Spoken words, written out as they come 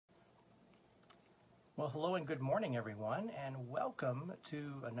Well, hello and good morning, everyone, and welcome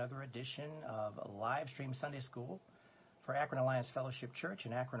to another edition of Live Stream Sunday School for Akron Alliance Fellowship Church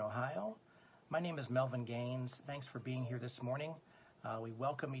in Akron, Ohio. My name is Melvin Gaines. Thanks for being here this morning. We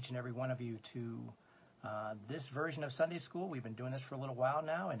welcome each and every one of you to this version of Sunday School. We've been doing this for a little while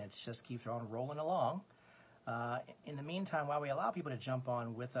now, and it just keeps on rolling along. In the meantime, while we allow people to jump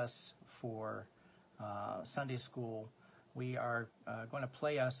on with us for Sunday School, we are going to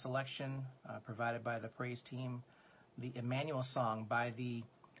play a selection provided by the praise team, the Emmanuel song by the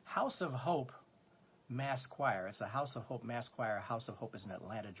House of Hope Mass Choir. It's a House of Hope Mass Choir. House of Hope is in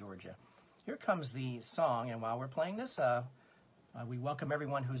Atlanta, Georgia. Here comes the song, and while we're playing this, we welcome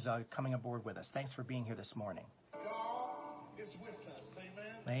everyone who's coming aboard with us. Thanks for being here this morning. God is with us.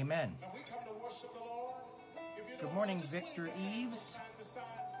 Amen. Amen. And we come to worship the Lord. Good morning, Victor Eves.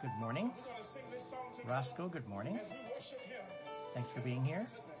 Good morning. We're going to sing this song together Roscoe, good morning. as we worship Him. Thanks for being here.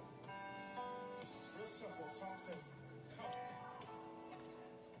 Today. Real simple. The song says, "Come,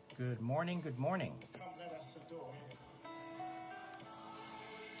 Good morning, good morning. come, let us adore Him."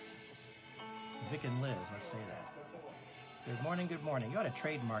 Vic and Liz, let's say that. Before Him. Good morning, good morning. You ought to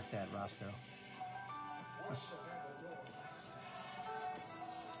trademark that, Roscoe. Worship and adore Him.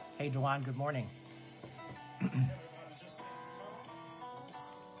 Hey, Dewan, good morning. Everybody just say, "Come,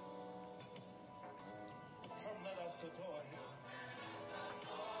 come, let us adore Him."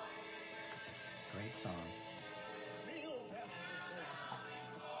 Great song. Kneel down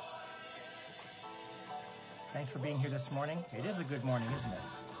before Him. Thanks for being here this morning. It is a good morning, isn't it?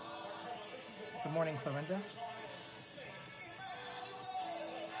 Good morning, Clorinda.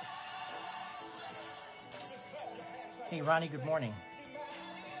 Hey, Ronnie, good morning.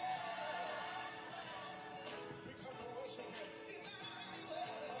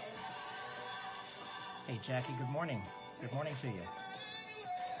 Hey, Jackie, good morning. Good morning to you.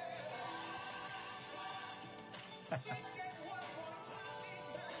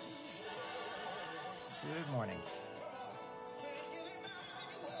 Good morning.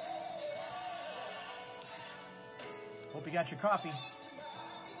 Hope you got your coffee.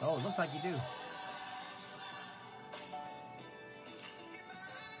 Oh, it looks like you do.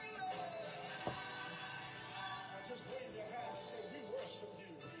 Just wave your hand and say, "We worship you."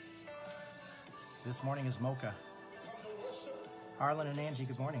 This morning is Mocha. We come to worship. Harlan and Angie,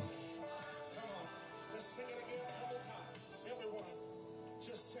 good morning. Come on. Let's sing it again one more time. Everyone,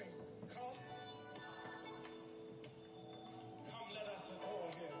 just sing. Come. Come, let us adore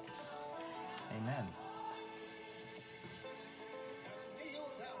Him. Amen. And kneel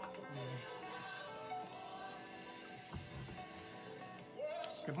down before Him.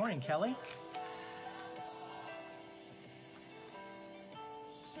 Worship. Good morning, Kelly.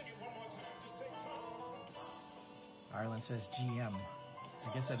 Sing it one more time. Just say, "Come." Arlen says GM.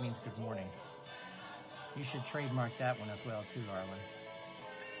 I guess that means good morning. You should trademark that one as well, too, Arlen.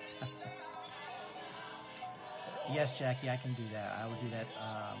 Yes, Jackie, I can do that. I will do that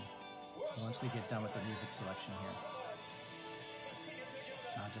once we get done with the music selection here.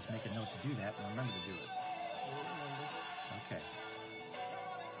 I'll just make a note to do that and remember to do it. Okay.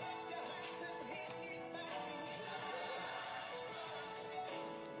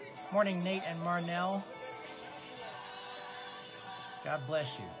 Morning, Nate and Marnell. God bless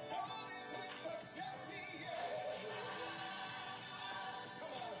you.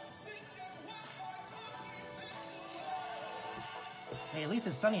 Hey, at least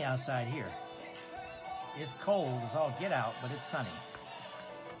it's sunny outside here. It's cold as all get out, but it's sunny.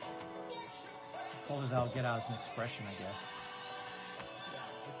 Cold as all get out is an expression, I guess.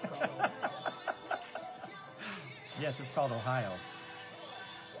 Yes, it's called Ohio.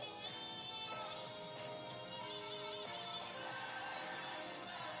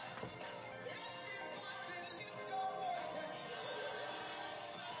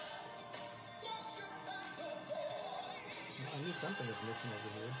 I knew something was missing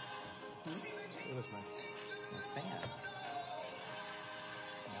over here. It was my fan.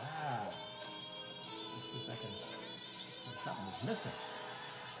 Let's see if I can. Something was missing.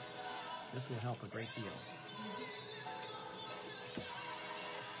 This will help a great deal.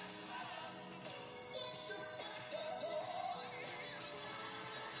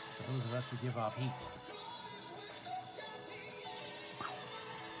 For those of us who give off heat.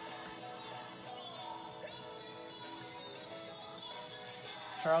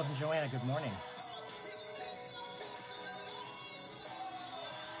 Charles and Joanna, good morning.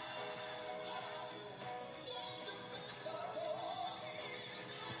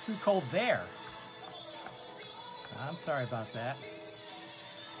 Too cold there. I'm sorry about that.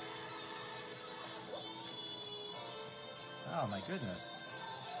 Oh, my goodness.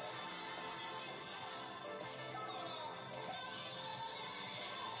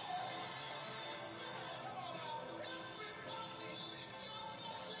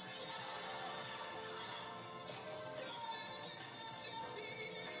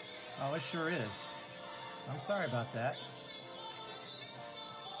 Oh, it sure is. I'm sorry about that.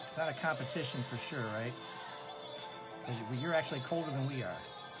 It's not a competition for sure, right? You're actually colder than we are.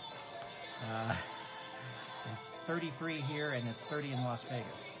 It's 33 here, and it's 30 in Las Vegas.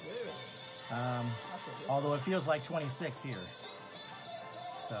 Although it feels like 26 here.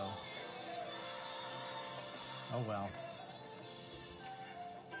 So, oh well.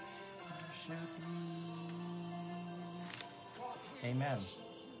 Amen.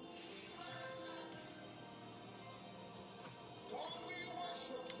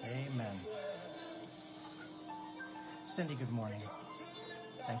 Amen. Cindy, good morning.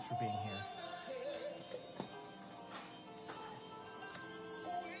 Thanks for being here.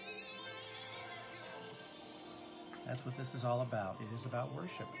 That's what this is all about. It is about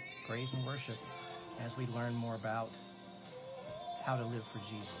worship, praise and worship, as we learn more about how to live for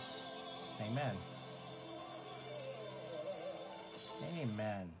Jesus. Amen.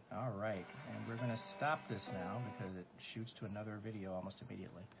 Amen. All right. And we're going to stop this now because it shoots to another video almost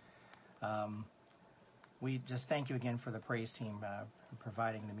immediately. We just thank you again for the praise team for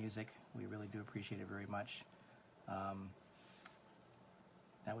providing the music. We really do appreciate it very much.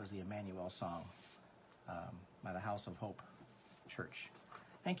 That was the Emmanuel song by the House of Hope Church.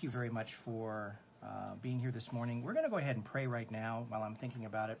 Thank you very much for being here this morning. We're going to go ahead and pray right now while I'm thinking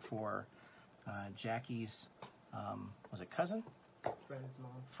about it for Jackie's, was it cousin? Friend's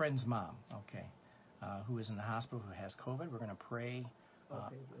mom. Friend's mom, okay. Who is in the hospital, who has COVID. We're going to pray.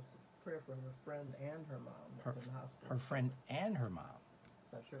 Okay, it's a prayer for her friend and her mom that's in the hospital. Her friend and her mom.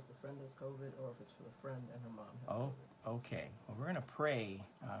 Not sure if the friend has COVID or if it's for the friend and her mom has COVID. Okay. Well, we're going to pray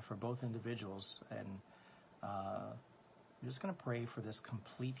for both individuals, and we're just going to pray for this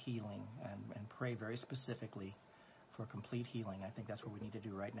complete healing and pray very specifically for complete healing. I think that's what we need to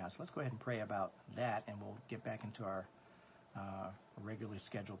do right now. So let's go ahead and pray about that, and we'll get back into our regularly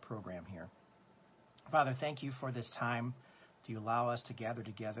scheduled program here. Father, thank you for this time to allow us to gather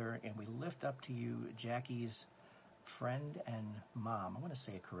together, and we lift up to you Jackie's friend and mom, I want to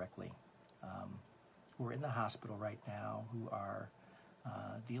say it correctly, who are in the hospital right now, who are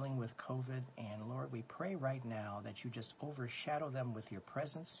dealing with COVID. And Lord, we pray right now that you just overshadow them with your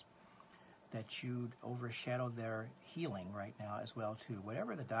presence, that you'd overshadow their healing right now as well too.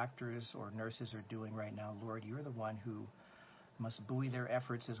 Whatever the doctors or nurses are doing right now, Lord, you're the one who must buoy their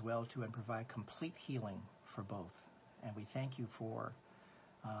efforts as well too and provide complete healing for both. And we thank you for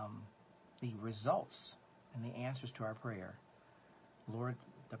the results and the answers to our prayer. Lord,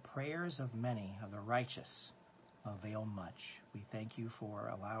 the prayers of many of the righteous avail much. We thank you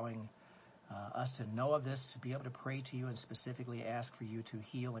for allowing us to know of this, to be able to pray to you and specifically ask for you to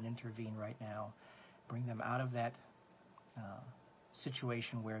heal and intervene right now. Bring them out of that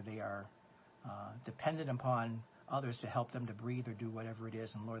situation where they are dependent upon others to help them to breathe or do whatever it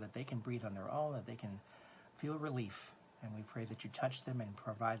is. And Lord, that they can breathe on their own, that they can feel relief. And we pray that you touch them and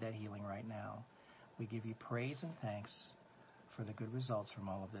provide that healing right now. We give you praise and thanks for the good results from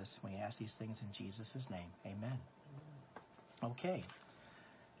all of this. We ask these things in Jesus' name. Amen. Okay.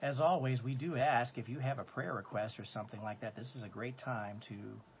 As always, we do ask if you have a prayer request or something like that, this is a great time to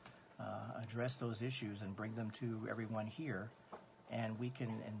address those issues and bring them to everyone here. And we can,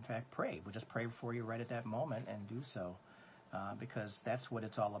 in fact, pray. We'll just pray for you right at that moment and do so because that's what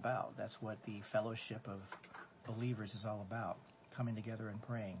it's all about. That's what the fellowship of believers is all about, coming together and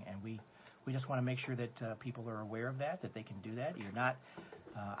praying. And we just want to make sure that people are aware of that they can do that. You're not,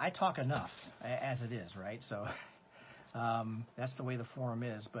 I talk enough as it is, right? So that's the way the forum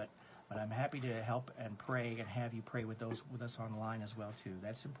is. But I'm happy to help and pray and have you pray with us online as well, too.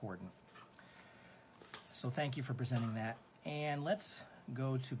 That's important. So thank you for presenting that. And let's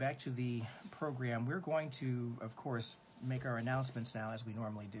go back to the program. We're going to, of course, make our announcements now as we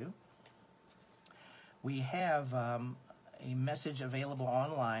normally do. We have a message available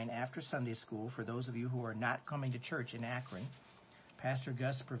online after Sunday school for those of you who are not coming to church in Akron. Pastor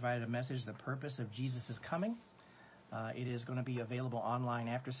Gus provided a message, The Purpose of Jesus' Coming. It is going to be available online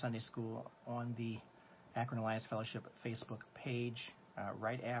after Sunday school on the Akron Alliance Fellowship Facebook page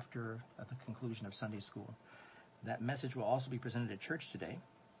right after the conclusion of Sunday school. That message will also be presented at church today,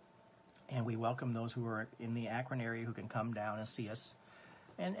 and we welcome those who are in the Akron area who can come down and see us.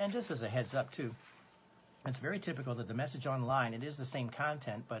 And just as a heads up, too, it's very typical that the message online, it is the same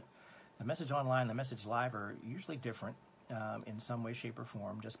content, but the message online and the message live are usually different in some way, shape, or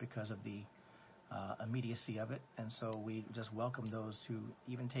form just because of the immediacy of it. And so we just welcome those who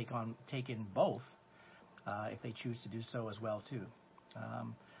even take in both if they choose to do so as well, too.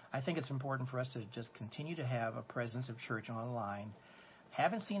 I think it's important for us to just continue to have a presence of church online.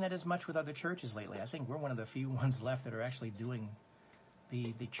 Haven't seen that as much with other churches lately. I think we're one of the few ones left that are actually doing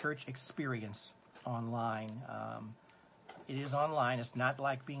the church experience online. It is online. It's not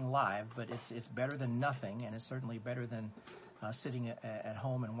like being live, but it's better than nothing, and it's certainly better than sitting at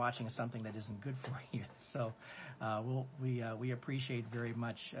home and watching something that isn't good for you. So we appreciate very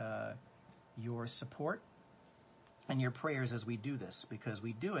much your support and your prayers as we do this, because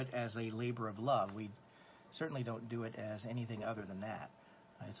we do it as a labor of love. We certainly don't do it as anything other than that.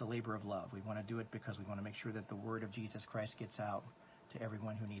 It's a labor of love. We want to do it because we want to make sure that the word of Jesus Christ gets out to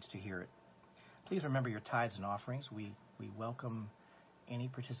everyone who needs to hear it. Please remember your tithes and offerings. We welcome any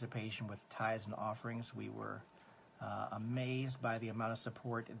participation with tithes and offerings. We were amazed by the amount of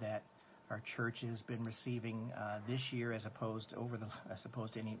support that our church has been receiving this year as opposed to over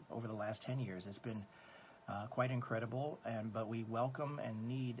the last 10 years. It's been quite incredible, but we welcome and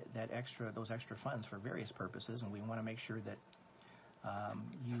need those extra funds for various purposes, and we want to make sure that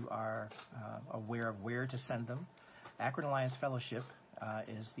you are aware of where to send them. Akron Alliance Fellowship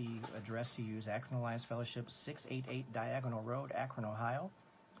is the address to use. Akron Alliance Fellowship, 688 Diagonal Road, Akron, Ohio,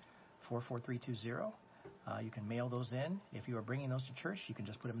 44320. You can mail those in. If you are bringing those to church, you can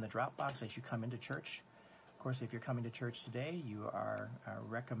just put them in the drop box as you come into church. Of course, if you're coming to church today, you are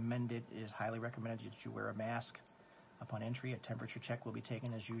recommended, it is highly recommended that you wear a mask upon entry. A temperature check will be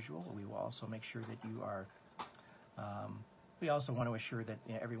taken as usual. We will also make sure that you are, we also want to assure that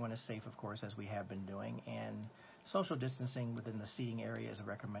everyone is safe, of course, as we have been doing, and social distancing within the seating area is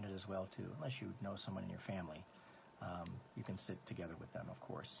recommended as well, too, unless you know someone in your family. You can sit together with them, of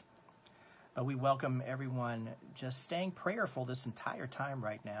course. But we welcome everyone just staying prayerful this entire time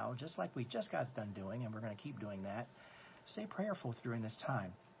right now, just like we just got done doing, and we're going to keep doing that. Stay prayerful during this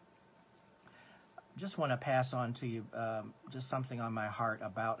time. Just want to pass on to you just something on my heart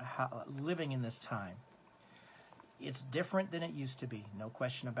about how living in this time. It's different than it used to be, no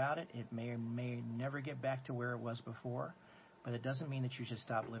question about it. It may or may never get back to where it was before, but it doesn't mean that you should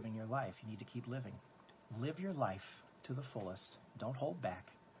stop living your life. You need to keep living. Live your life to the fullest. Don't hold back.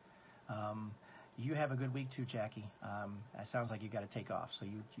 You have a good week too, Jackie. It sounds like you got to take off, so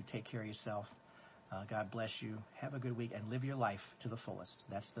you take care of yourself. God bless you. Have a good week and live your life to the fullest.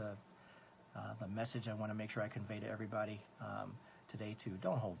 That's the message I want to make sure I convey to everybody today too.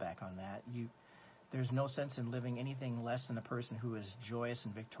 Don't hold back on that. There's no sense in living anything less than a person who is joyous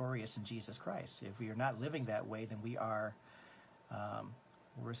and victorious in Jesus Christ. If we are not living that way, then we're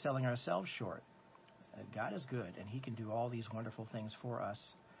selling ourselves short. God is good, and He can do all these wonderful things for us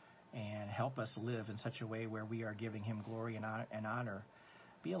and help us live in such a way where we are giving Him glory and honor.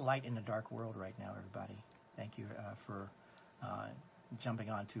 Be a light in a dark world right now, everybody. Thank you for jumping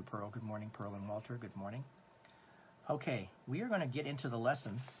on to Pearl. Good morning, Pearl and Walter. Good morning. Okay, we are going to get into the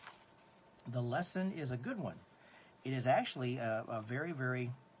lesson. The lesson is a good one. It is actually a very,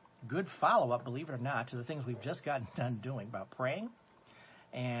 very good follow-up, believe it or not, to the things we've just gotten done doing about praying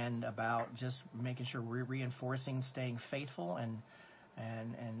and about just making sure we're reinforcing staying faithful and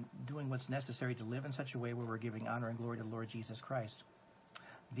doing what's necessary to live in such a way where we're giving honor and glory to the Lord Jesus Christ.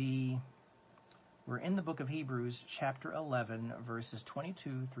 We're in the book of Hebrews, chapter 11, verses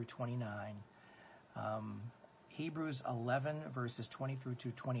 22 through 29. Hebrews 11, verses 20 through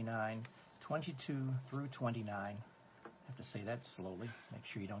to 29, 22 through 29. I have to say that slowly. Make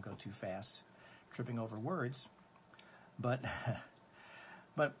sure you don't go too fast, tripping over words. But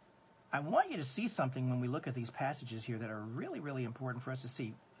I want you to see something when we look at these passages here that are really, really important for us to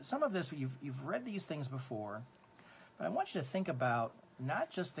see. Some of this, you've read these things before, but I want you to think about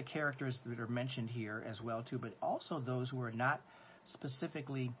not just the characters that are mentioned here as well, too, but also those who are not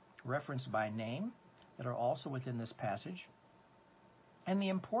specifically referenced by name that are also within this passage, and the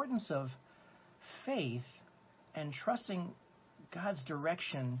importance of faith and trusting God's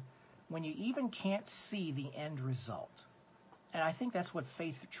direction when you even can't see the end result. And I think that's what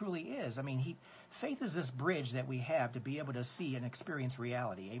faith truly is. I mean, faith is this bridge that we have to be able to see and experience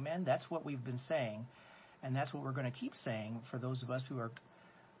reality. Amen? That's what we've been saying, and that's what we're going to keep saying for those of us who are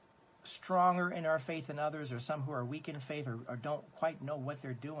stronger in our faith than others, or some who are weak in faith or don't quite know what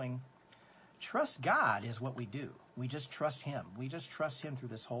they're doing. Trust God is what we do. We just trust Him. We just trust Him through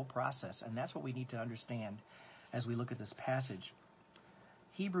this whole process, and that's what we need to understand as we look at this passage.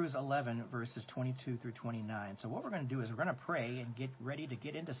 Hebrews 11, verses 22 through 29. So what we're going to do is we're going to pray and get ready to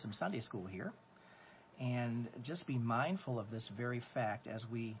get into some Sunday school here, and just be mindful of this very fact as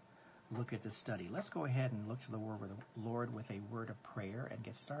we look at this study. Let's go ahead and look to the Lord with a word of prayer and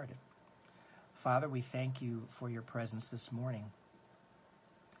get started. Father, we thank You for Your presence this morning.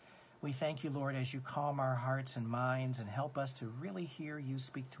 We thank You, Lord, as You calm our hearts and minds and help us to really hear You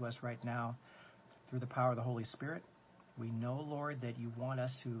speak to us right now through the power of the Holy Spirit. We know, Lord, that You want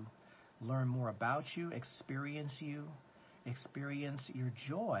us to learn more about You, experience You, experience your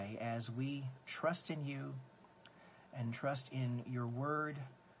joy as we trust in you and trust in your word,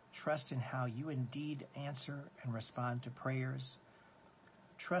 trust in how you indeed answer and respond to prayers,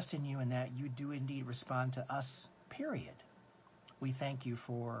 trust in you and that you do indeed respond to us, period. We thank you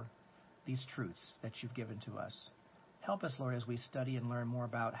for these truths that you've given to us. Help us, Lord, as we study and learn more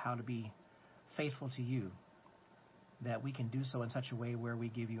about how to be faithful to you, that we can do so in such a way where we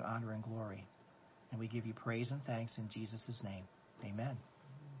give you honor and glory. And we give you praise and thanks in Jesus' name. Amen.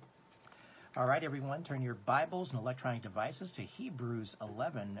 All right, everyone, turn your Bibles and electronic devices to Hebrews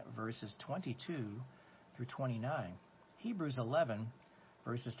 11, verses 22 through 29. Hebrews 11,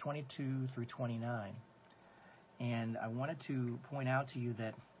 verses 22 through 29. And I wanted to point out to you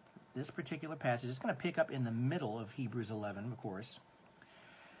that this particular passage is going to pick up in the middle of Hebrews 11, of course,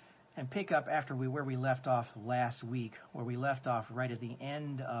 and pick up after where we left off last week, where we left off right at the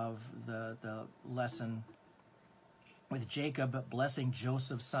end of the lesson with Jacob blessing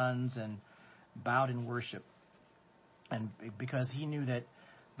Joseph's sons and bowed in worship. And because he knew that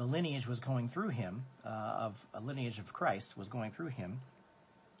the lineage was going through him, of a lineage of Christ was going through him,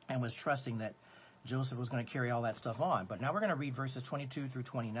 and was trusting that Joseph was going to carry all that stuff on. But now we're going to read verses 22 through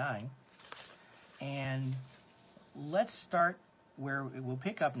 29. And let's start where we'll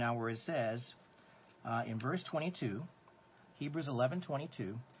pick up now where it says in verse 22, Hebrews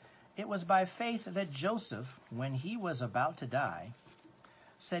 11:22, it was by faith that Joseph, when he was about to die,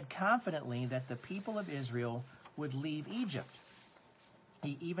 said confidently that the people of Israel would leave Egypt.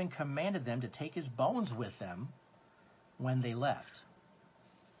 He even commanded them to take his bones with them when they left.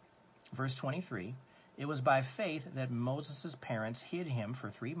 Verse 23, it was by faith that Moses' parents hid him for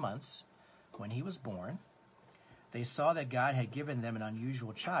 3 months when he was born. They saw that God had given them an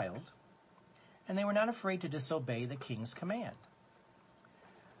unusual child, and they were not afraid to disobey the king's command.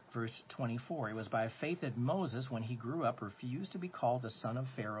 Verse 24, it was by faith that Moses, when he grew up, refused to be called the son of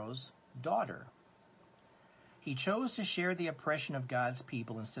Pharaoh's daughter. He chose to share the oppression of God's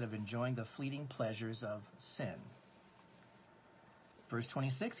people instead of enjoying the fleeting pleasures of sin. Verse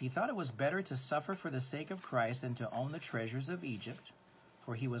 26, he thought it was better to suffer for the sake of Christ than to own the treasures of Egypt,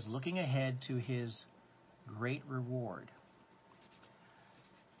 for he was looking ahead to his great reward.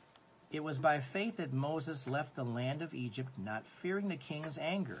 It was by faith that Moses left the land of Egypt, not fearing the king's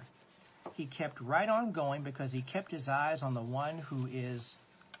anger. He kept right on going because he kept his eyes on the one who is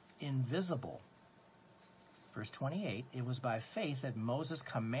invisible. Verse 28, it was by faith that Moses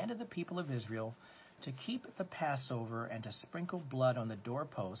commanded the people of Israel to keep the Passover and to sprinkle blood on the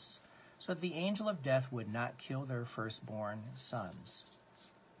doorposts so that the angel of death would not kill their firstborn sons.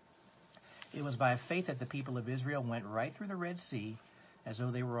 It was by faith that the people of Israel went right through the Red Sea as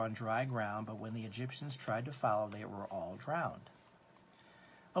though they were on dry ground, but when the Egyptians tried to follow, they were all drowned.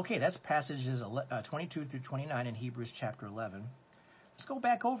 Okay, that's passages 22 through 29 in Hebrews chapter 11. Let's go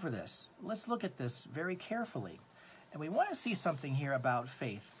back over this. Let's look at this very carefully. And we want to see something here about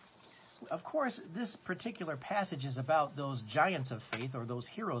faith. Of course, this particular passage is about those giants of faith, or those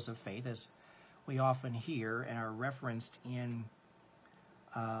heroes of faith, as we often hear and are referenced in,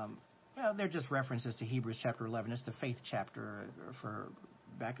 they're just references to Hebrews chapter 11. It's the faith chapter, for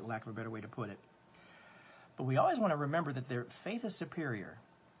lack of a better way to put it. But we always want to remember that faith is superior.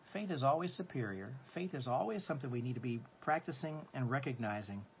 Faith is always superior. Faith is always something we need to be practicing and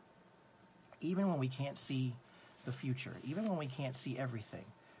recognizing, even when we can't see the future, even when we can't see everything.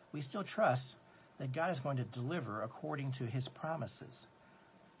 We still trust that God is going to deliver according to his promises.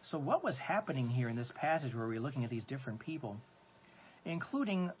 So what was happening here in this passage where we're looking at these different people,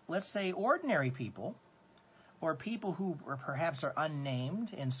 including, let's say, ordinary people, or people who perhaps are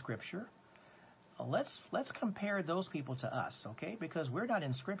unnamed in Scripture? Let's compare those people to us, okay? Because we're not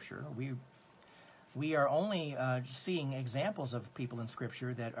in Scripture. We are only seeing examples of people in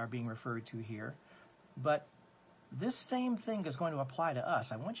Scripture that are being referred to here. But this same thing is going to apply to us.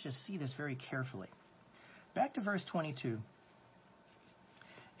 I want you to see this very carefully. Back to verse 22.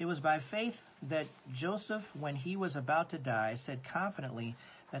 It was by faith that Joseph, when he was about to die, said confidently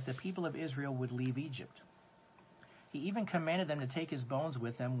that the people of Israel would leave Egypt. He even commanded them to take his bones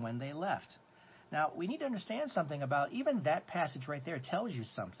with them when they left. Now, we need to understand something about even that passage right there tells you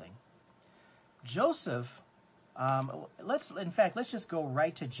something. Joseph, let's just go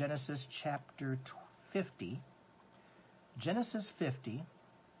right to Genesis chapter 50. Genesis 50.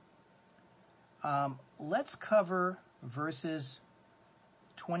 Let's cover verses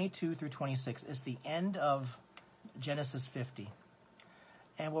 22 through 26. It's the end of Genesis 50.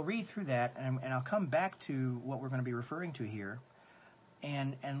 And we'll read through that, and I'll come back to what we're going to be referring to here,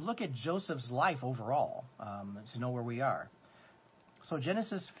 and look at Joseph's life overall to know where we are. So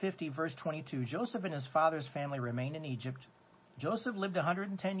Genesis 50, verse 22, Joseph and his father's family remained in Egypt. Joseph lived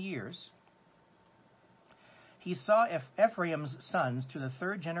 110 years. He saw Ephraim's sons to the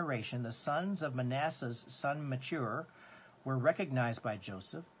third generation. The sons of Manasseh's son Machir were recognized by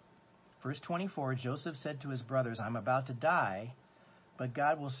Joseph. Verse 24, Joseph said to his brothers, I'm about to die, but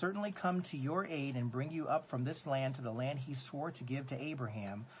God will certainly come to your aid and bring you up from this land to the land he swore to give to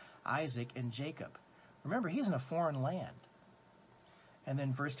Abraham, Isaac, and Jacob. Remember, he's in a foreign land. And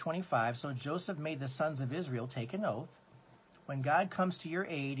then verse 25, so Joseph made the sons of Israel take an oath. When God comes to your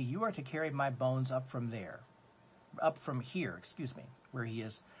aid, you are to carry my bones up from here, where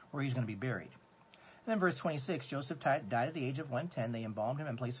he's going to be buried. And then verse 26, Joseph died at the age of 110. They embalmed him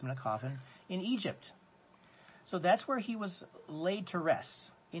and placed him in a coffin in Egypt. So that's where he was laid to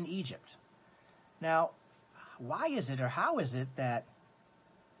rest, in Egypt. Now, why is it or how is it that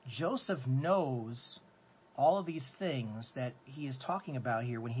Joseph knows all of these things that he is talking about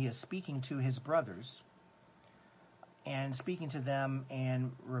here when he is speaking to his brothers and speaking to them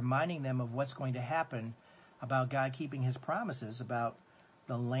and reminding them of what's going to happen about God keeping his promises, about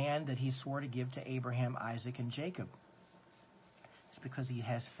the land that he swore to give to Abraham, Isaac, and Jacob? It's because he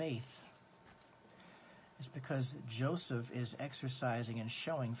has faith. It's because Joseph is exercising and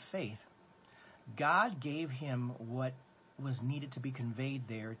showing faith. God gave him what was needed to be conveyed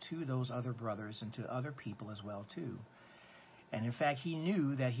there to those other brothers and to other people as well too. And in fact, he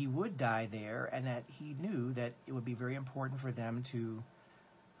knew that he would die there, and that he knew that it would be very important for them to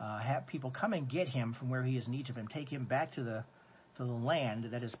have people come and get him from where he is in Egypt and take him back to the land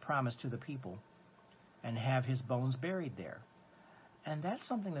that is promised to the people and have his bones buried there. And that's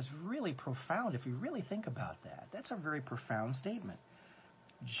something that's really profound if you really think about that. That's a very profound statement.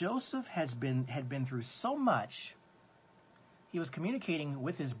 Joseph had been through so much. He was communicating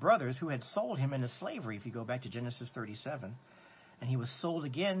with his brothers who had sold him into slavery, if you go back to Genesis 37. And he was sold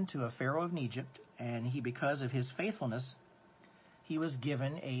again to a Pharaoh of Egypt, and because of his faithfulness, he was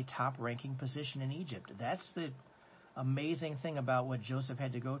given a top-ranking position in Egypt. That's the amazing thing about what Joseph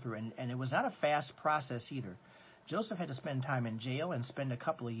had to go through. And it was not a fast process either. Joseph had to spend time in jail and spend a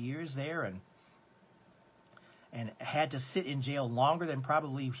couple of years there and had to sit in jail longer than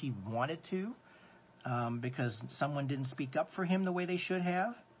probably he wanted to because someone didn't speak up for him the way they should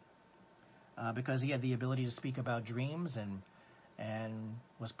have because he had the ability to speak about dreams and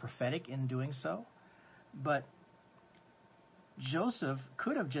was prophetic in doing so. But Joseph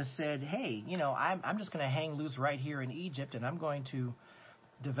could have just said, hey, I'm just going to hang loose right here in Egypt, and I'm going to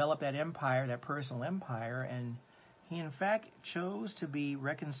develop that empire, that personal empire. And he, in fact, chose to be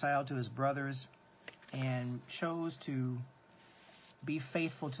reconciled to his brothers and chose to be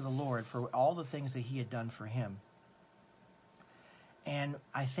faithful to the Lord for all the things that he had done for him. And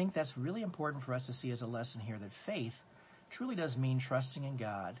I think that's really important for us to see as a lesson here, that faith truly does mean trusting in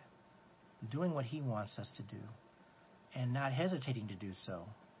God, doing what he wants us to do, and not hesitating to do so.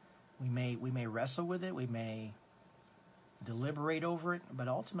 We may wrestle with it, we may deliberate over it, but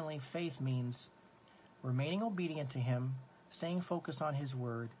ultimately faith means remaining obedient to him, staying focused on his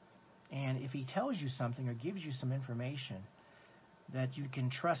word, and if he tells you something or gives you some information, that you can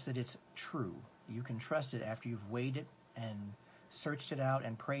trust that it's true. You can trust it after you've weighed it and searched it out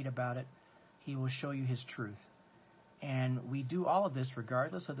and prayed about it. He will show you his truth. And we do all of this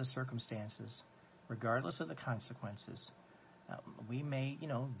regardless of the circumstances, regardless of the consequences. We may,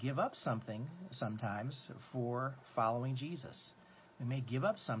 give up something sometimes for following Jesus. We may give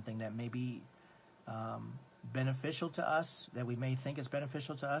up something that may be beneficial to us, that we may think is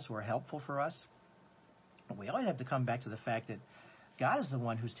beneficial to us or helpful for us. We always have to come back to the fact that God is the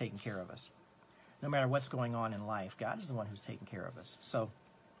one who's taking care of us. No matter what's going on in life, God is the one who's taking care of us. So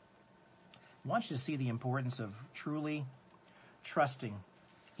I want you to see the importance of truly trusting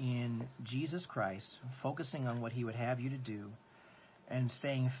in Jesus Christ, focusing on what he would have you to do, and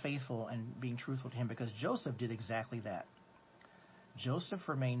staying faithful and being truthful to him, because Joseph did exactly that. Joseph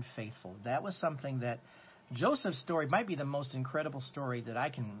remained faithful. That was something that Joseph's story might be the most incredible story that I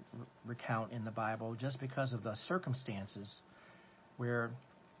can recount in the Bible, just because of the circumstances where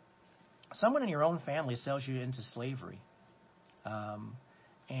someone in your own family sells you into slavery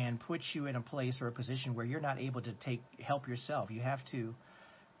and puts you in a place or a position where you're not able to help yourself. You have to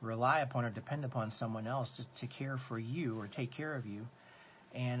rely upon or depend upon someone else to care for you or take care of you.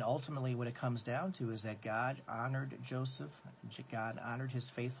 And ultimately what it comes down to is that God honored Joseph. God honored his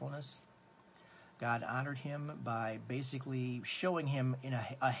faithfulness. God honored him by basically showing him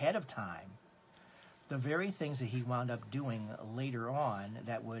ahead of time the very things that he wound up doing later on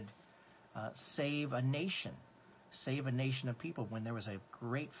that would save a nation of people when there was a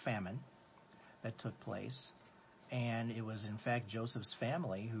great famine that took place. And it was, in fact, Joseph's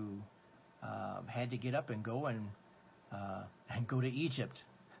family who had to get up and go to Egypt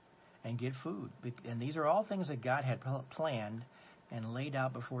and get food. And these are all things that God had planned and laid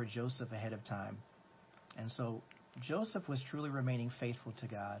out before Joseph ahead of time. And so Joseph was truly remaining faithful to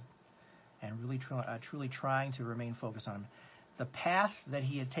God and really truly trying to remain focused on Him. The path that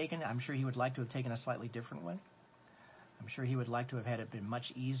he had taken, I'm sure he would like to have taken a slightly different one. I'm sure he would like to have had it been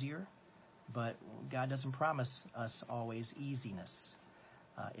much easier. But God doesn't promise us always easiness.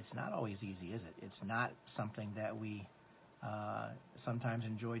 It's not always easy, is it? It's not something that we sometimes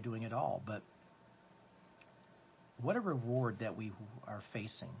enjoy doing at all. But what a reward that we are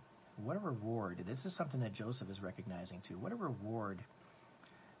facing. What a reward. This is something that Joseph is recognizing too. What a reward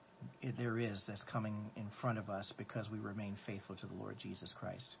there is that's coming in front of us because we remain faithful to the Lord Jesus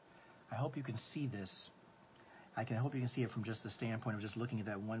Christ. I hope you can see this. I hope you can see it from just the standpoint of just looking at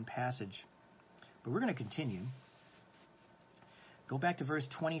that one passage. But we're going to continue. Go back to verse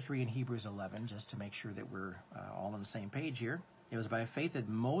 23 in Hebrews 11, just to make sure that we're all on the same page here. It was by faith that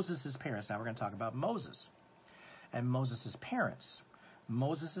Moses' parents, now we're going to talk about Moses, and Moses' parents.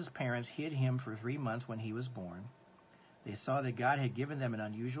 Moses' parents hid him for 3 months when he was born. They saw that God had given them an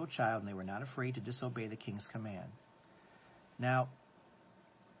unusual child, and they were not afraid to disobey the king's command. Now,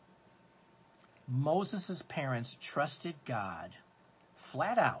 Moses' parents trusted God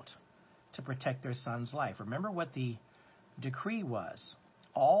flat out to protect their son's life. Remember what the decree was.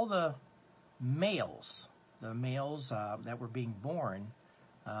 All the males that were being born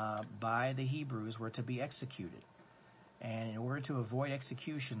by the Hebrews were to be executed. And in order to avoid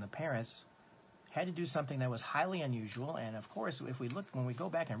execution, the parents had to do something that was highly unusual. And of course, when we go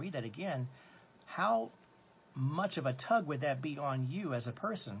back and read that again, how much of a tug would that be on you as a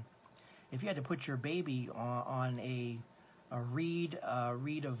person if you had to put your baby on a reed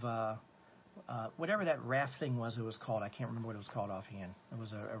of whatever that raft thing was it was called. I can't remember what it was called offhand. It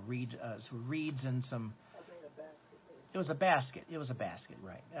was a reed, some reeds and some. It was a basket. It was a basket,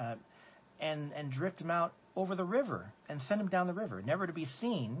 right? And drift him out over the river and send him down the river, never to be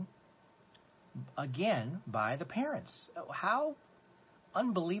seen again by the parents. How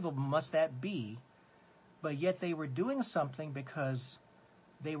unbelievable must that be? But yet they were doing something because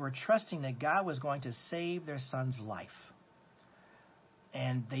they were trusting that God was going to save their son's life.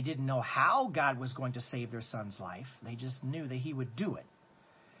 And they didn't know how God was going to save their son's life. They just knew that He would do it.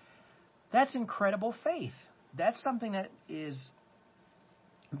 That's incredible faith. That's something that is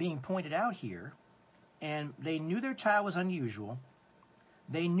being pointed out here. And they knew their child was unusual.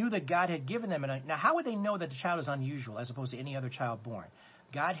 They knew that God had given them now, how would they know that the child is unusual as opposed to any other child born?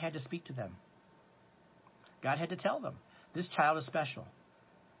 God had to speak to them. God had to tell them, this child is special.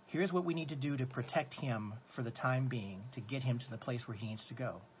 Here's what we need to do to protect him for the time being, to get him to the place where he needs to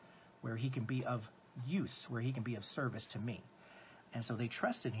go, where he can be of use, where he can be of service to me. And so they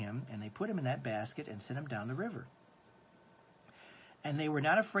trusted him, and they put him in that basket and sent him down the river. And they were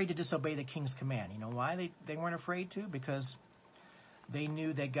not afraid to disobey the king's command. You know why they weren't afraid to? Because they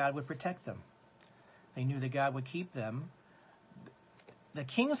knew that God would protect them. They knew that God would keep them. The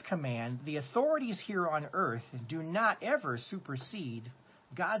king's command, the authorities here on earth do not ever supersede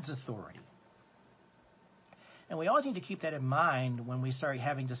God's authority. And we always need to keep that in mind when we start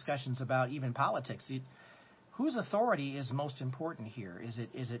having discussions about even politics. Whose authority is most important here?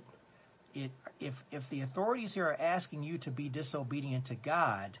 If the authorities here are asking you to be disobedient to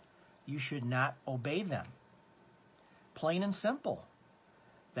God, you should not obey them. Plain and simple.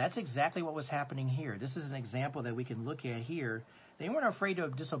 That's exactly what was happening here. This is an example that we can look at here. They weren't afraid to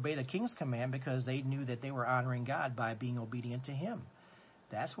disobey the king's command because they knew that they were honoring God by being obedient to Him.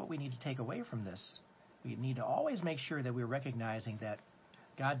 That's what we need to take away from this. We need to always make sure that we're recognizing that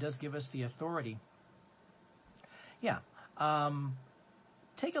God does give us the authority. Yeah.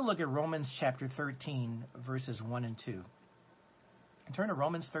 Take a look at Romans chapter 13, verses 1 and 2. Turn to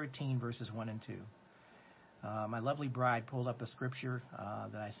Romans 13, verses 1 and 2. My lovely bride pulled up a scripture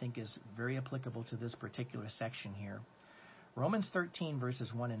that I think is very applicable to this particular section here. Romans 13, verses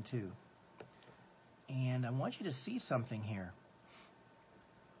 1 and 2. And I want you to see something here.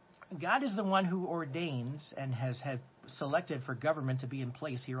 God is the one who ordains and has selected for government to be in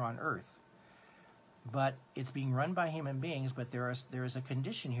place here on earth. But it's being run by human beings, but there is a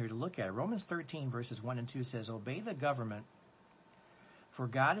condition here to look at. Romans 13, verses 1 and 2 says, obey the government, for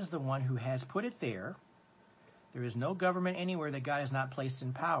God is the one who has put it there. There is no government anywhere that God has not placed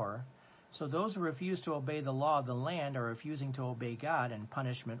in power. So those who refuse to obey the law of the land are refusing to obey God, and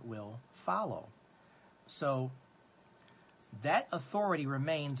punishment will follow. So that authority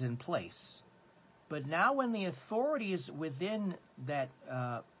remains in place. But now when the authorities within that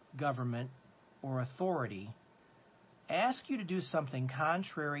government or authority ask you to do something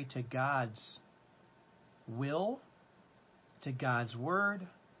contrary to God's will, to God's word,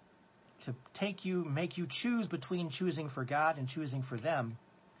 to make you choose between choosing for God and choosing for them,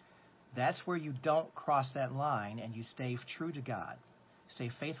 that's where you don't cross that line and you stay true to God. Stay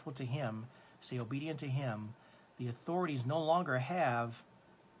faithful to Him. Stay obedient to Him. The authorities no longer have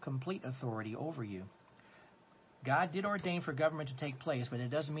complete authority over you. God did ordain for government to take place, but it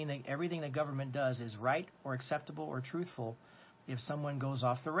doesn't mean that everything that government does is right or acceptable or truthful if someone goes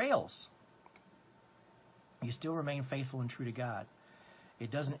off the rails. You still remain faithful and true to God. It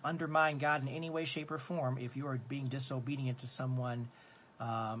doesn't undermine God in any way, shape, or form if you are being disobedient to someone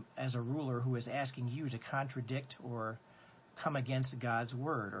as a ruler who is asking you to contradict or come against God's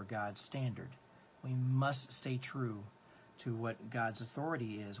word or God's standard. We must stay true to what God's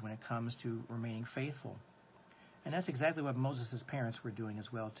authority is when it comes to remaining faithful. And that's exactly what Moses' parents were doing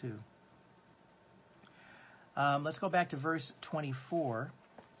as well, too. Let's go back to verse 24.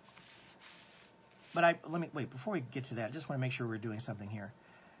 But before we get to that, I just want to make sure we're doing something here.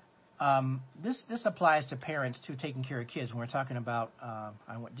 This applies to parents too, taking care of kids. When we're talking about, I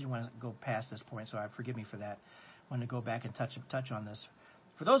didn't want to go past this point, so forgive me for that. I want to go back and touch on this.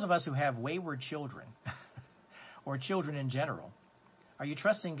 For those of us who have wayward children, or children in general, are you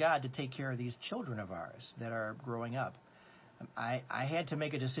trusting God to take care of these children of ours that are growing up? I had to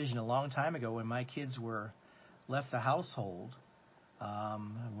make a decision a long time ago when my kids left the household.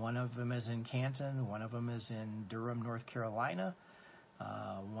 One of them is in Canton. One of them is in Durham, North Carolina.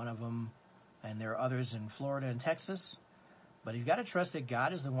 One of them, and there are others in Florida and Texas. But you've got to trust that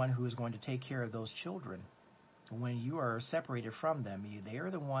God is the one who is going to take care of those children. When you are separated from them, they are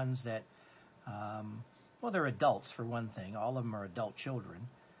the ones that, they're adults for one thing. All of them are adult children.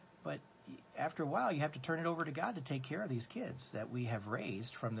 But after a while, you have to turn it over to God to take care of these kids that we have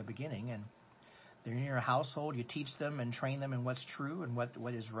raised from the beginning. And they're in your household. You teach them and train them in what's true and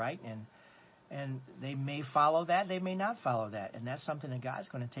what is right. And they may follow that. They may not follow that. And that's something that God's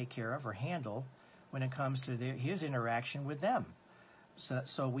going to take care of or handle when it comes to His interaction with them.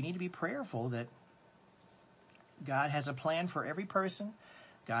 So we need to be prayerful that God has a plan for every person.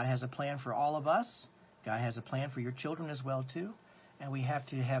 God has a plan for all of us. God has a plan for your children as well, too. And we have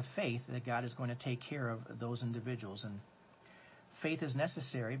to have faith that God is going to take care of those individuals. And faith is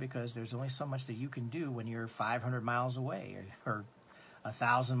necessary because there's only so much that you can do when you're 500 miles away or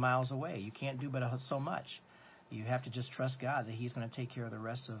 1,000 miles away. You can't do but so much. You have to just trust God that He's going to take care of the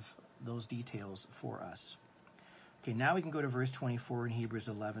rest of those details for us. Okay, now we can go to verse 24 in Hebrews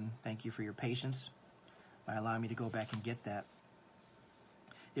 11. Thank you for your patience by allowing me to go back and get that.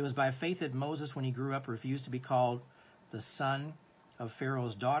 It was by faith that Moses, when he grew up, refused to be called the son of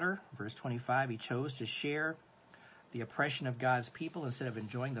Pharaoh's daughter. Verse 25, he chose to share the oppression of God's people instead of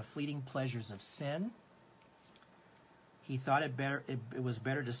enjoying the fleeting pleasures of sin. He thought it was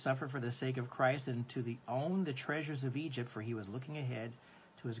better to suffer for the sake of Christ than to own the treasures of Egypt, for he was looking ahead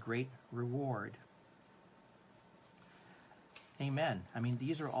to his great reward. Amen.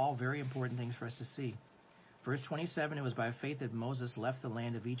 These are all very important things for us to see. Verse 27, it was by faith that Moses left the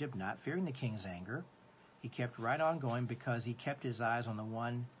land of Egypt, not fearing the king's anger. He kept right on going because he kept his eyes on the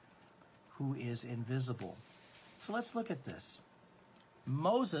one who is invisible. So let's look at this.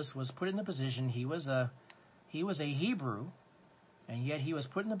 Moses was put in the position, he was a Hebrew, and yet he was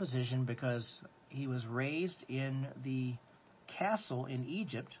put in the position because he was raised in the castle in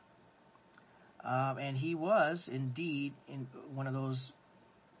Egypt, and he was indeed in one of those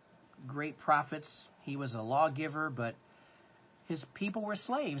great prophets. He was a lawgiver, but his people were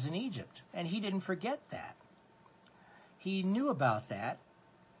slaves in Egypt, and he didn't forget that. He knew about that.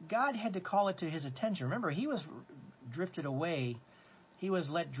 God had to call it to his attention. Remember, he was drifted away. He was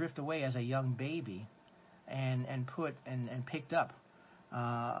let drift away as a young baby and picked up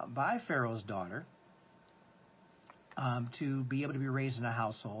by Pharaoh's daughter to be able to be raised in a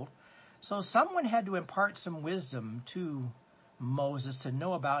household. So someone had to impart some wisdom to Moses to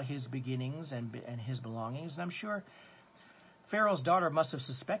know about his beginnings and his belongings. And I'm sure Pharaoh's daughter must have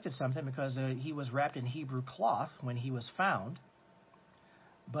suspected something because he was wrapped in Hebrew cloth when he was found.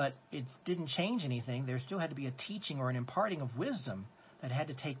 But it didn't change anything. There still had to be a teaching or an imparting of wisdom that had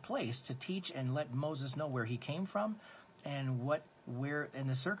to take place to teach and let Moses know where he came from and and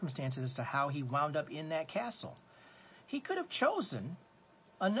the circumstances as to how he wound up in that castle. He could have chosen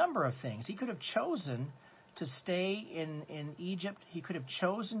a number of things. He could have chosen to stay in Egypt. He could have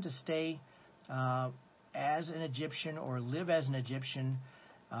chosen to stay as an Egyptian or live as an Egyptian,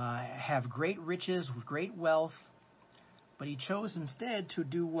 have great riches, great wealth. But he chose instead to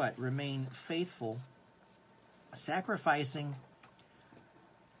do what? Remain faithful, sacrificing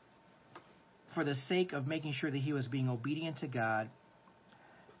for the sake of making sure that he was being obedient to God.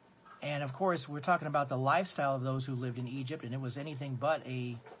 And of course, we're talking about the lifestyle of those who lived in Egypt, and it was anything but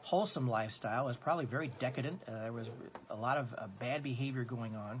a wholesome lifestyle. It was probably very decadent. There was a lot of bad behavior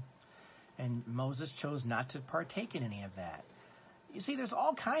going on, and Moses chose not to partake in any of that. You see, there's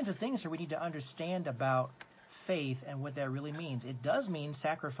all kinds of things here we need to understand about faith and what that really means. It does mean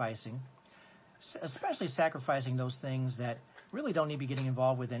sacrificing, especially sacrificing those things that really don't need to be getting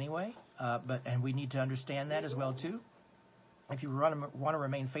involved with anyway. And we need to understand that as well too. If you want to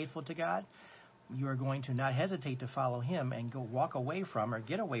remain faithful to God, you are going to not hesitate to follow Him and go walk away from or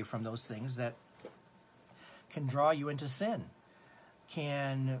get away from those things that can draw you into sin,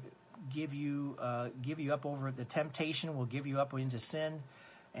 can give you up over the temptation, will give you up into sin,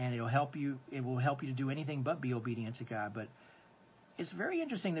 and it will help you to do anything but be obedient to God. But it's very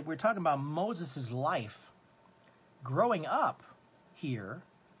interesting that we're talking about Moses' life growing up here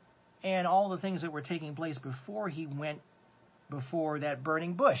and all the things that were taking place before he went before that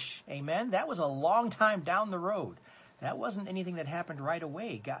burning bush. Amen? That was a long time down the road. That wasn't anything that happened right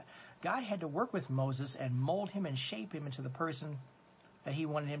away. God had to work with Moses and mold him and shape him into the person that he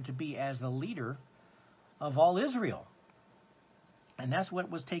wanted him to be as the leader of all Israel. And that's what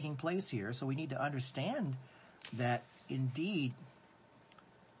was taking place here. So we need to understand that indeed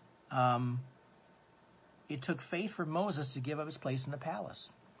it took faith for Moses to give up his place in the palace.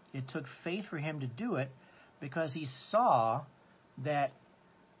 It took faith for him to do it because he saw that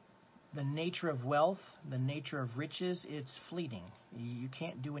the nature of wealth, the nature of riches, it's fleeting. You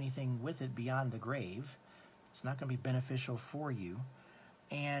can't do anything with it beyond the grave. It's not going to be beneficial for you.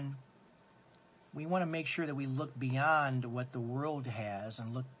 And we want to make sure that we look beyond what the world has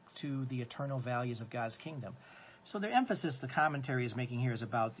and look to the eternal values of God's kingdom. So the emphasis the commentary is making here is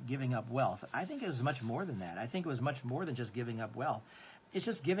about giving up wealth. I think it was much more than that. I think it was much more than just giving up wealth. It's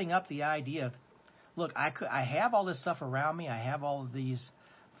just giving up the idea, look, I have all this stuff around me. I have all of these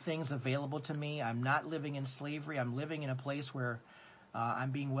things available to me. I'm not living in slavery. I'm living in a place where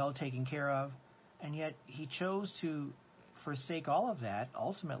I'm being well taken care of. And yet he chose to forsake all of that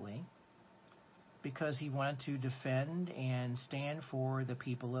ultimately because he wanted to defend and stand for the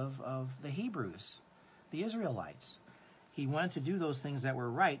people of the Hebrews, the Israelites. He wanted to do those things that were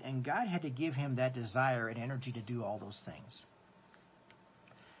right, and God had to give him that desire and energy to do all those things.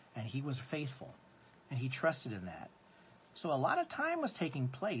 And he was faithful, and he trusted in that. So a lot of time was taking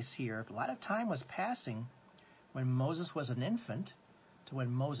place here. A lot of time was passing when Moses was an infant to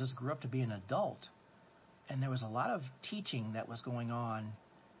when Moses grew up to be an adult. And there was a lot of teaching that was going on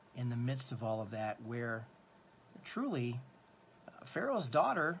in the midst of all of that, where truly Pharaoh's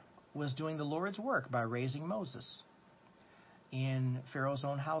daughter was doing the Lord's work by raising Moses in Pharaoh's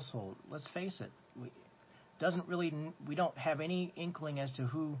own household. Let's face it, we don't have any inkling as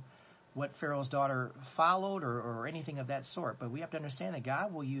to what Pharaoh's daughter followed or anything of that sort. But we have to understand that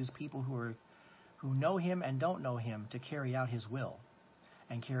God will use people who know Him and don't know Him to carry out His will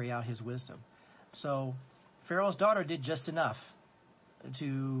and carry out His wisdom. So Pharaoh's daughter did just enough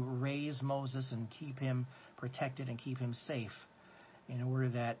to raise Moses and keep him protected and keep him safe in order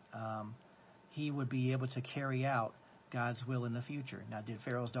that he would be able to carry out God's will in the future. Now, did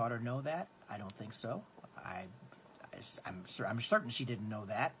Pharaoh's daughter know that? I don't think so. I'm certain she didn't know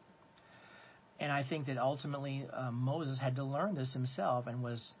that. And I think that ultimately Moses had to learn this himself and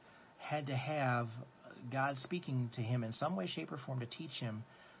had to have God speaking to him in some way, shape, or form to teach him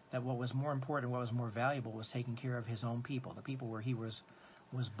that what was more important, what was more valuable, was taking care of his own people, the people where he was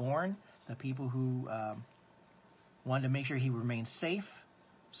born, the people who wanted to make sure he remained safe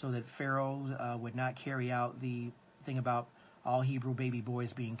so that Pharaoh would not carry out the thing about all Hebrew baby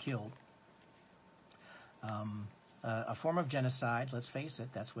boys being killed. A form of genocide, let's face it,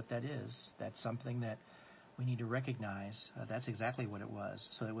 that's what that is. That's something that we need to recognize. That's exactly what it was.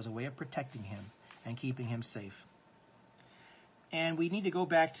 So it was a way of protecting him and keeping him safe. And we need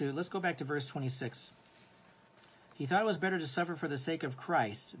to let's go back to verse 26. He thought it was better to suffer for the sake of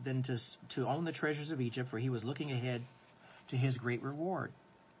Christ than to own the treasures of Egypt, for he was looking ahead to his great reward.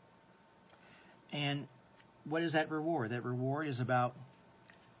 And what is that reward? That reward is about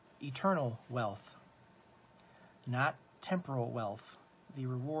eternal wealth, not temporal wealth. The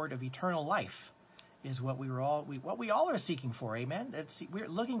reward of eternal life is what we all are seeking for. Amen. We're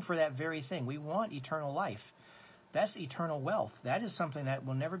looking for that very thing. We want eternal life. That's eternal wealth. That is something that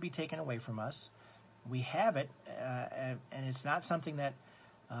will never be taken away from us. We have it, and it's not something that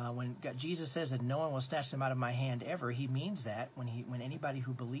when Jesus says that no one will snatch them out of my hand ever, he means that when anybody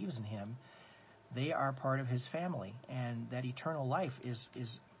who believes in him, they are part of his family, and that eternal life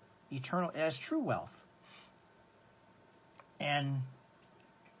is eternal as true wealth. And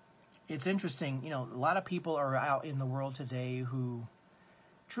It's interesting, a lot of people are out in the world today who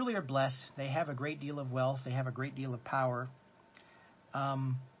truly are blessed. They have a great deal of wealth. They have a great deal of power.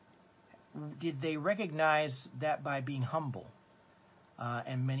 Did they recognize that by being humble?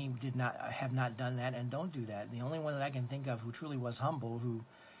 And many have not done that and don't do that. The only one that I can think of who truly was humble, who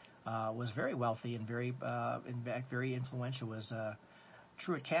was very wealthy and very, in fact, very influential, was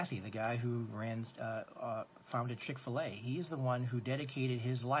Truett Cathy, the guy who founded Chick-fil-A. He's the one who dedicated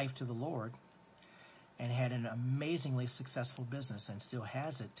his life to the Lord and had an amazingly successful business and still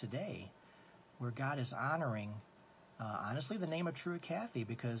has it today, where God is honoring, honestly, the name of Truett Cathy,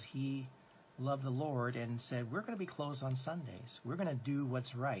 because he loved the Lord and said, we're going to be closed on Sundays. We're going to do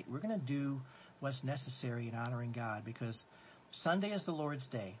what's right. We're going to do what's necessary in honoring God, because Sunday is the Lord's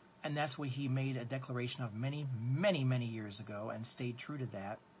day. And that's what he made a declaration of many, many, many years ago and stayed true to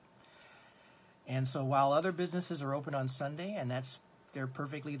that. And so while other businesses are open on Sunday, and they're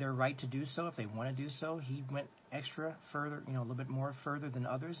perfectly their right to do so if they want to do so, he went extra further, a little bit more further than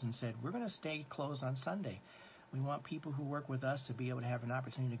others and said, we're going to stay closed on Sunday. We want people who work with us to be able to have an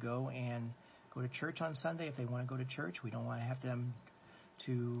opportunity to go to church on Sunday if they want to go to church. We don't want to have them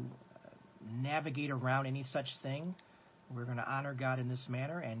to navigate around any such thing. We're going to honor God in this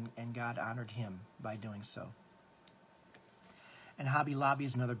manner, and God honored him by doing so. And Hobby Lobby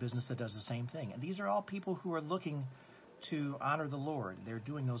is another business that does the same thing. And these are all people who are looking to honor the Lord. They're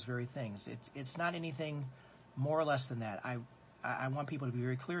doing those very things. It's not anything more or less than that. I want people to be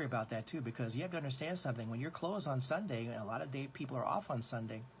very clear about that too, because you have to understand something. When you're closed on Sunday, and a lot of people are off on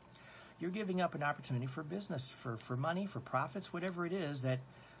Sunday, you're giving up an opportunity for business, for money, for profits, whatever it is that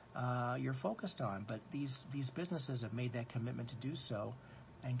you're focused on. But these businesses have made that commitment to do so,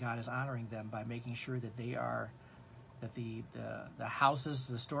 and God is honoring them by making sure that the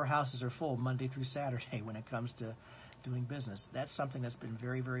storehouses are full Monday through Saturday when it comes to doing business. That's something that's been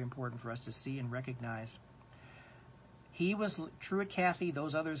very, very important for us to see and recognize. He was Truett Cathy.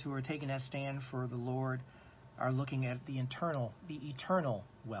 Those others who are taking that stand for the Lord are looking at the eternal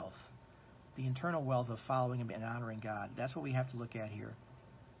wealth. The eternal wealth of following him and honoring God. That's what we have to look at here.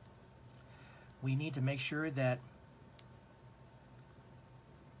 We need to make sure that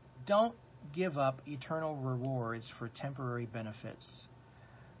don't give up eternal rewards for temporary benefits.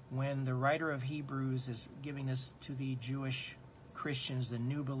 When the writer of Hebrews is giving this to the Jewish Christians, the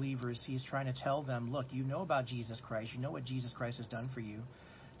new believers, he's trying to tell them, look, you know about Jesus Christ. You know what Jesus Christ has done for you.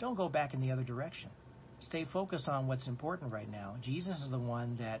 Don't go back in the other direction. Stay focused on what's important right now. Jesus is the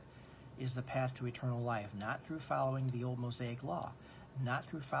one that is the path to eternal life, not through following the old Mosaic law, not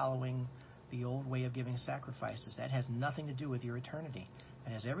through following the old way of giving sacrifices. That has nothing to do with your eternity.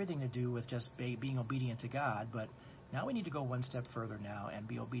 It has everything to do with just being obedient to God. But now we need to go one step further now and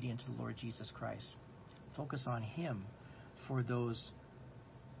be obedient to the Lord Jesus Christ. Focus on him for those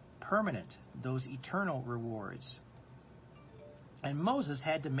permanent, those eternal rewards. And Moses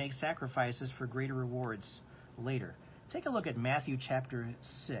had to make sacrifices for greater rewards later. Take a look at Matthew chapter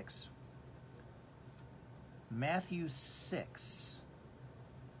 6. Matthew 6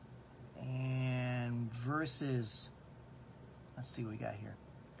 and verses, let's see what we got here,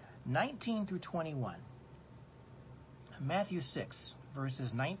 19 through 21. Matthew 6,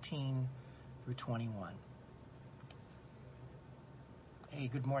 verses 19 through 21. Hey,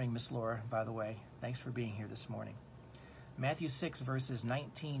 good morning, Miss Laura, by the way. Thanks for being here this morning. Matthew 6, verses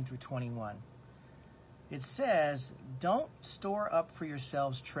 19 through 21. It says, don't store up for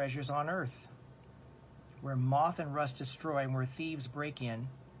yourselves treasures on earth, where moth and rust destroy and where thieves break in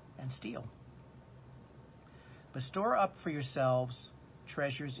and steal. But store up for yourselves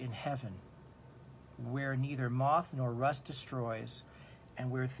treasures in heaven, where neither moth nor rust destroys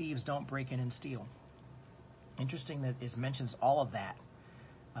and where thieves don't break in and steal. Interesting that it mentions all of that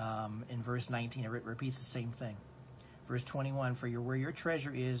in verse 19. It repeats the same thing. Verse 21, for where your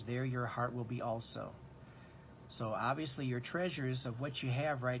treasure is, there your heart will be also. So obviously your treasures of what you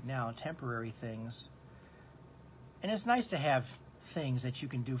have right now, temporary things, and it's nice to have things that you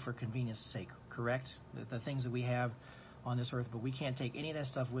can do for convenience sake, correct? The things that we have on this earth, but we can't take any of that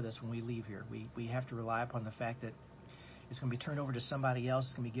stuff with us when we leave here. We have to rely upon the fact that it's going to be turned over to somebody else,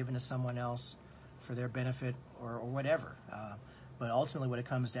 it's going to be given to someone else for their benefit or whatever. But ultimately what it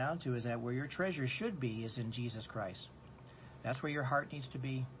comes down to is that where your treasure should be is in Jesus Christ. That's where your heart needs to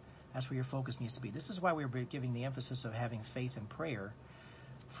be. That's where your focus needs to be. This is why we're giving the emphasis of having faith and prayer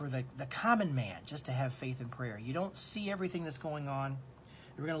for the common man, just to have faith and prayer. You don't see everything that's going on.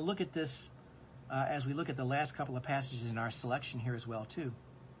 We're going to look at this as we look at the last couple of passages in our selection here as well, too.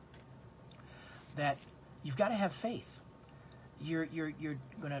 That you've got to have faith. You're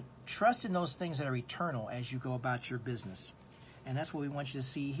going to trust in those things that are eternal as you go about your business. And that's what we want you to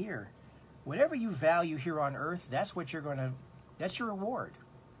see here. Whatever you value here on earth, that's your reward.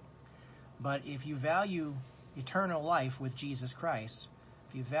 But if you value eternal life with Jesus Christ,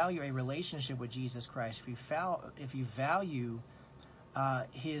 if you value a relationship with Jesus Christ, if you value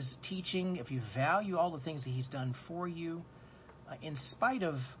His teaching, if you value all the things that He's done for you, in spite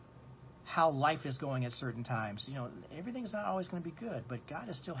of how life is going at certain times, everything's not always going to be good, but God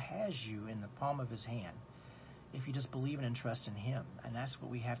still has you in the palm of His hand if you just believe and trust in Him. And that's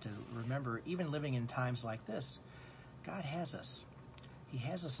what we have to remember, even living in times like this. God has us. He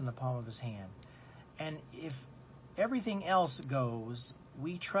has us in the palm of His hand. And if everything else goes,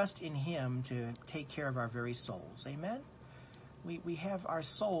 we trust in Him to take care of our very souls. Amen? We have our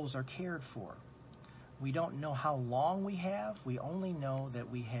souls are cared for. We don't know how long we have. We only know that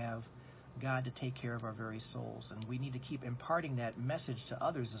we have God to take care of our very souls. And we need to keep imparting that message to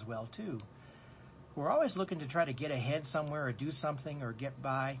others as well, too. We're always looking to try to get ahead somewhere or do something or get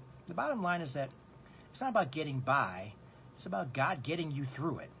by. The bottom line is that it's not about getting by. It's about God getting you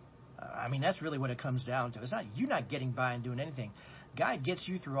through it. That's really what it comes down to. It's not you not getting by and doing anything. God gets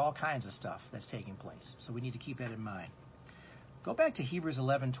you through all kinds of stuff that's taking place. So we need to keep that in mind. Go back to Hebrews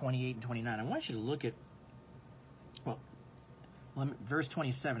 11:28 and 29. I want you to look at, verse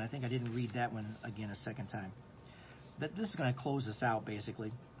 27. I think I didn't read that one again a second time. But this is going to close this out,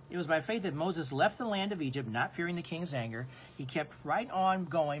 basically. It was by faith that Moses left the land of Egypt, not fearing the king's anger. He kept right on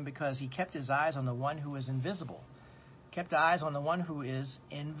going because he kept his eyes on the one who is invisible. Kept eyes on the one who is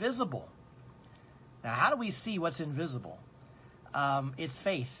invisible. Now, how do we see what's invisible? It's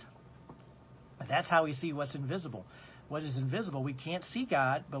faith. That's how we see what's invisible. What is invisible, we can't see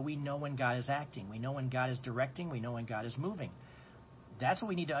God, but we know when God is acting. We know when God is directing. We know when God is moving. That's what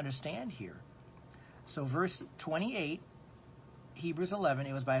we need to understand here. So verse 28, Hebrews 11,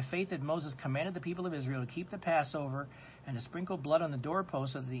 it was by faith that Moses commanded the people of Israel to keep the Passover and to sprinkle blood on the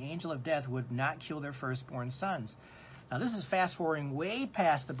doorpost so that the angel of death would not kill their firstborn sons. Now this is fast forwarding way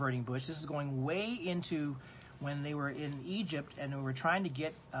past the burning bush. This is going way into when they were in Egypt and they were trying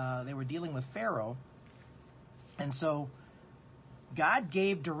to they were dealing with Pharaoh. And so God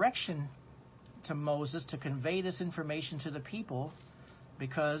gave direction to Moses to convey this information to the people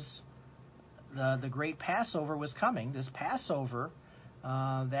because the great Passover was coming. This Passover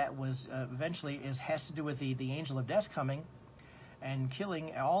that was eventually has to do with the angel of death coming and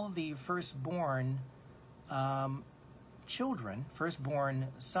killing all of the firstborn children, firstborn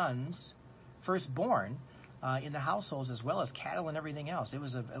sons, firstborn in the households, as well as cattle and everything else. It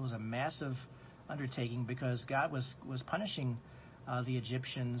was a massive undertaking because God was punishing the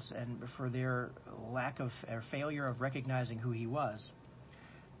Egyptians and for their lack of or failure of recognizing who He was.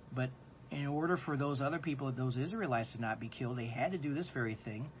 But in order for those other people, those Israelites, to not be killed, they had to do this very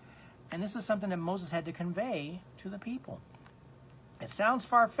thing. And this is something that Moses had to convey to the people. It sounds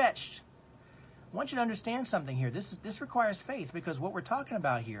far-fetched. I want you to understand something here. This requires faith because what we're talking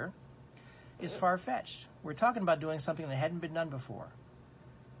about here is far-fetched. We're talking about doing something that hadn't been done before.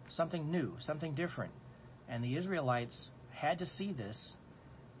 Something new, something different. And the Israelites had to see this,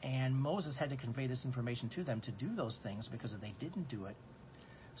 and Moses had to convey this information to them to do those things because if they didn't do it,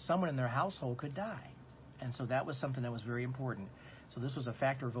 someone in their household could die. And so that was something that was very important. So this was a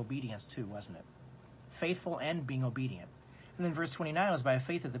factor of obedience too, wasn't it? Faithful and being obedient. And then verse 29 was by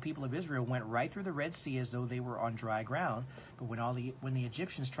faith that the people of Israel went right through the Red Sea as though they were on dry ground. But when the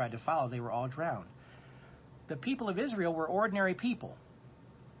Egyptians tried to follow, they were all drowned. The people of Israel were ordinary people.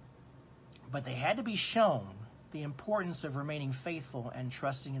 But they had to be shown the importance of remaining faithful and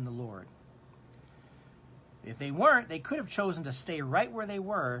trusting in the Lord. If they weren't, they could have chosen to stay right where they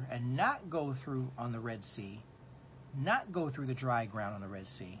were and not go through on the Red Sea, not go through the dry ground on the Red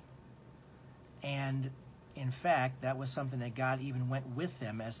Sea. And in fact, that was something that God even went with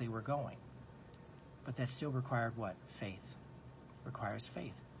them as they were going. But that still required what? Faith. Requires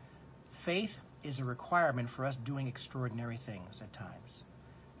faith. Faith is a requirement for us doing extraordinary things at times.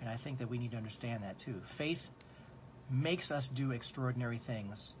 And I think that we need to understand that too. Faith makes us do extraordinary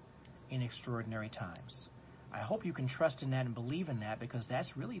things in extraordinary times. I hope you can trust in that and believe in that because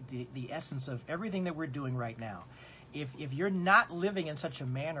that's really the essence of everything that we're doing right now. If you're not living in such a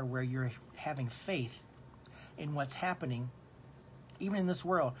manner where you're having faith in what's happening, even in this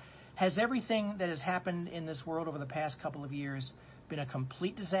world, has everything that has happened in this world over the past couple of years been a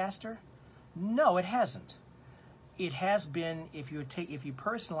complete disaster? No, it hasn't. It has been, if you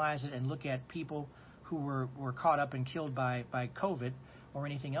personalize it and look at people who were caught up and killed by COVID or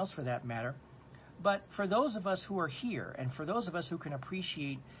anything else for that matter. But for those of us who are here and for those of us who can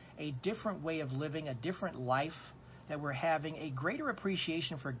appreciate a different way of living, a different life that we're having, a greater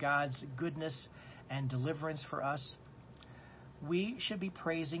appreciation for God's goodness and deliverance for us, we should be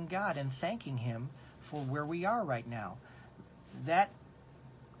praising God and thanking Him for where we are right now. That,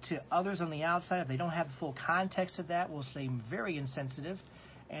 to others on the outside, if they don't have the full context of that, will seem very insensitive.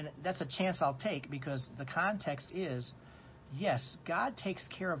 And that's a chance I'll take, because the context is, yes, God takes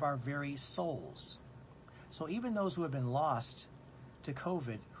care of our very souls. So even those who have been lost to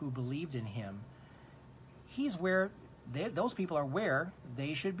COVID, who believed in Him, He's where those people are where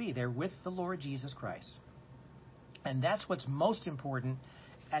they should be. They're with the Lord Jesus Christ. And that's what's most important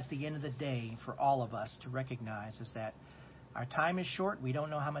at the end of the day for all of us to recognize, is that our time is short. We don't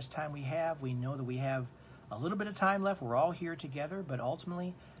know how much time we have. We know that we have a little bit of time left. We're all here together, but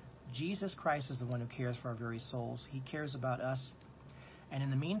ultimately, Jesus Christ is the one who cares for our very souls. He cares about us. And in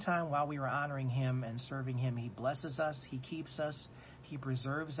the meantime, while we are honoring Him and serving Him, He blesses us, He keeps us, He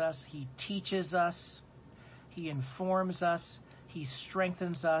preserves us, He teaches us, He informs us, He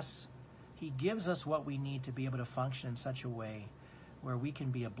strengthens us, He gives us what we need to be able to function in such a way where we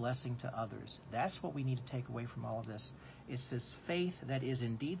can be a blessing to others. That's what we need to take away from all of this. It's this faith that is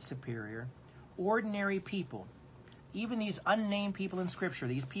indeed superior. Ordinary people, even these unnamed people in Scripture,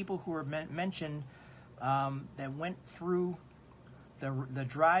 these people who are mentioned that went through the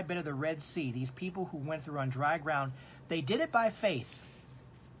dry bed of the Red Sea, these people who went through on dry ground, they did it by faith.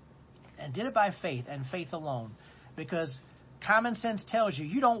 And did it by faith and faith alone. Because common sense tells you,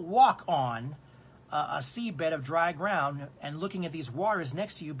 you don't walk on a seabed of dry ground and looking at these waters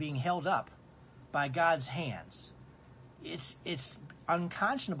next to you being held up by God's hands. It's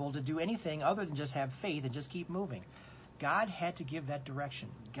unconscionable to do anything other than just have faith and just keep moving. God had to give that direction.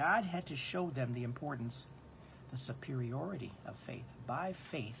 God had to show them the importance, the superiority of faith. By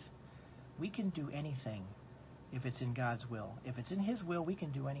faith, we can do anything if it's in God's will. If it's in His will, we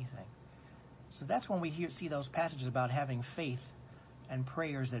can do anything. So that's when we see those passages about having faith and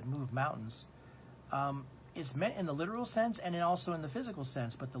prayers that move mountains. It's meant in the literal sense and also in the physical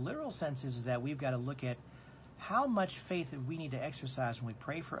sense. But the literal sense is that we've got to look at how much faith that we need to exercise when we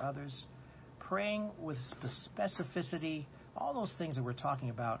pray for others, praying with specificity, all those things that we're talking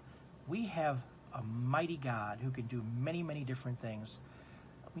about. We have a mighty God who can do many, many different things.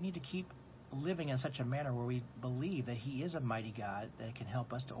 We need to keep living in such a manner where we believe that He is a mighty God that can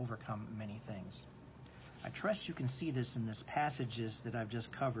help us to overcome many things. I trust you can see this in these passages that I've just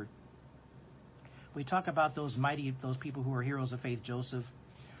covered. We talk about those people who are heroes of faith, Joseph,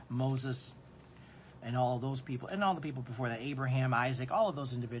 Moses, and all those people, and all the people before that, Abraham, Isaac, all of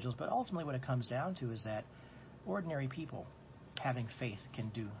those individuals. But ultimately what it comes down to is that ordinary people having faith can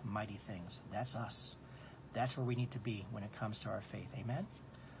do mighty things. That's us. That's where we need to be when it comes to our faith. Amen?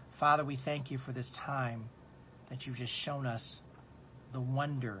 Father, we thank You for this time that You've just shown us the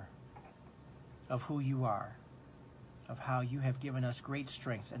wonder of who You are, of how You have given us great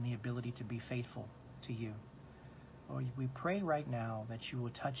strength and the ability to be faithful to You. Lord, we pray right now that You will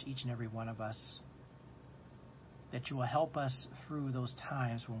touch each and every one of us, that You will help us through those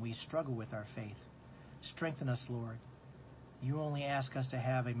times when we struggle with our faith. Strengthen us, Lord. You only ask us to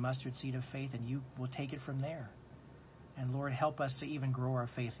have a mustard seed of faith, and You will take it from there. And Lord, help us to even grow our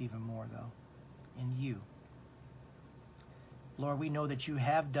faith even more, though, in You. Lord, we know that You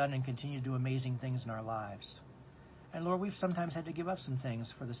have done and continue to do amazing things in our lives. And Lord, we've sometimes had to give up some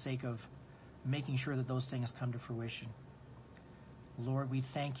things for the sake of making sure that those things come to fruition. Lord, we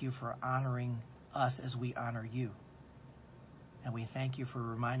thank You for honoring us as we honor You. And we thank You for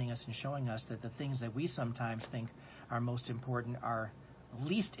reminding us and showing us that the things that we sometimes think are most important are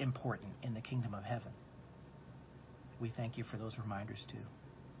least important in the kingdom of heaven. We thank You for those reminders too.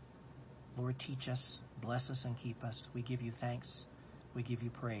 Lord, teach us, bless us, and keep us. We give You thanks. We give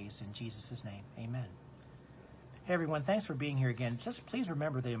You praise in Jesus' name. Amen. Hey everyone, thanks for being here again. Just please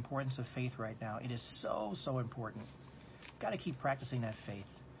remember the importance of faith right now. It is so, so important. You've got to keep practicing that faith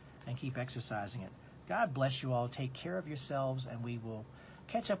and keep exercising it. God bless you all. Take care of yourselves, and we will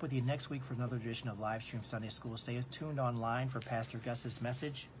catch up with you next week for another edition of Livestream Sunday School. Stay tuned online for Pastor Gus's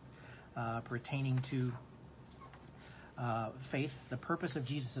message pertaining to faith. The purpose of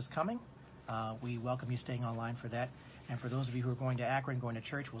Jesus is coming. We welcome you staying online for that. And for those of you who are going to Akron, going to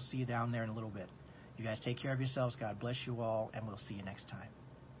church, we'll see you down there in a little bit. You guys take care of yourselves. God bless you all, and we'll see you next time.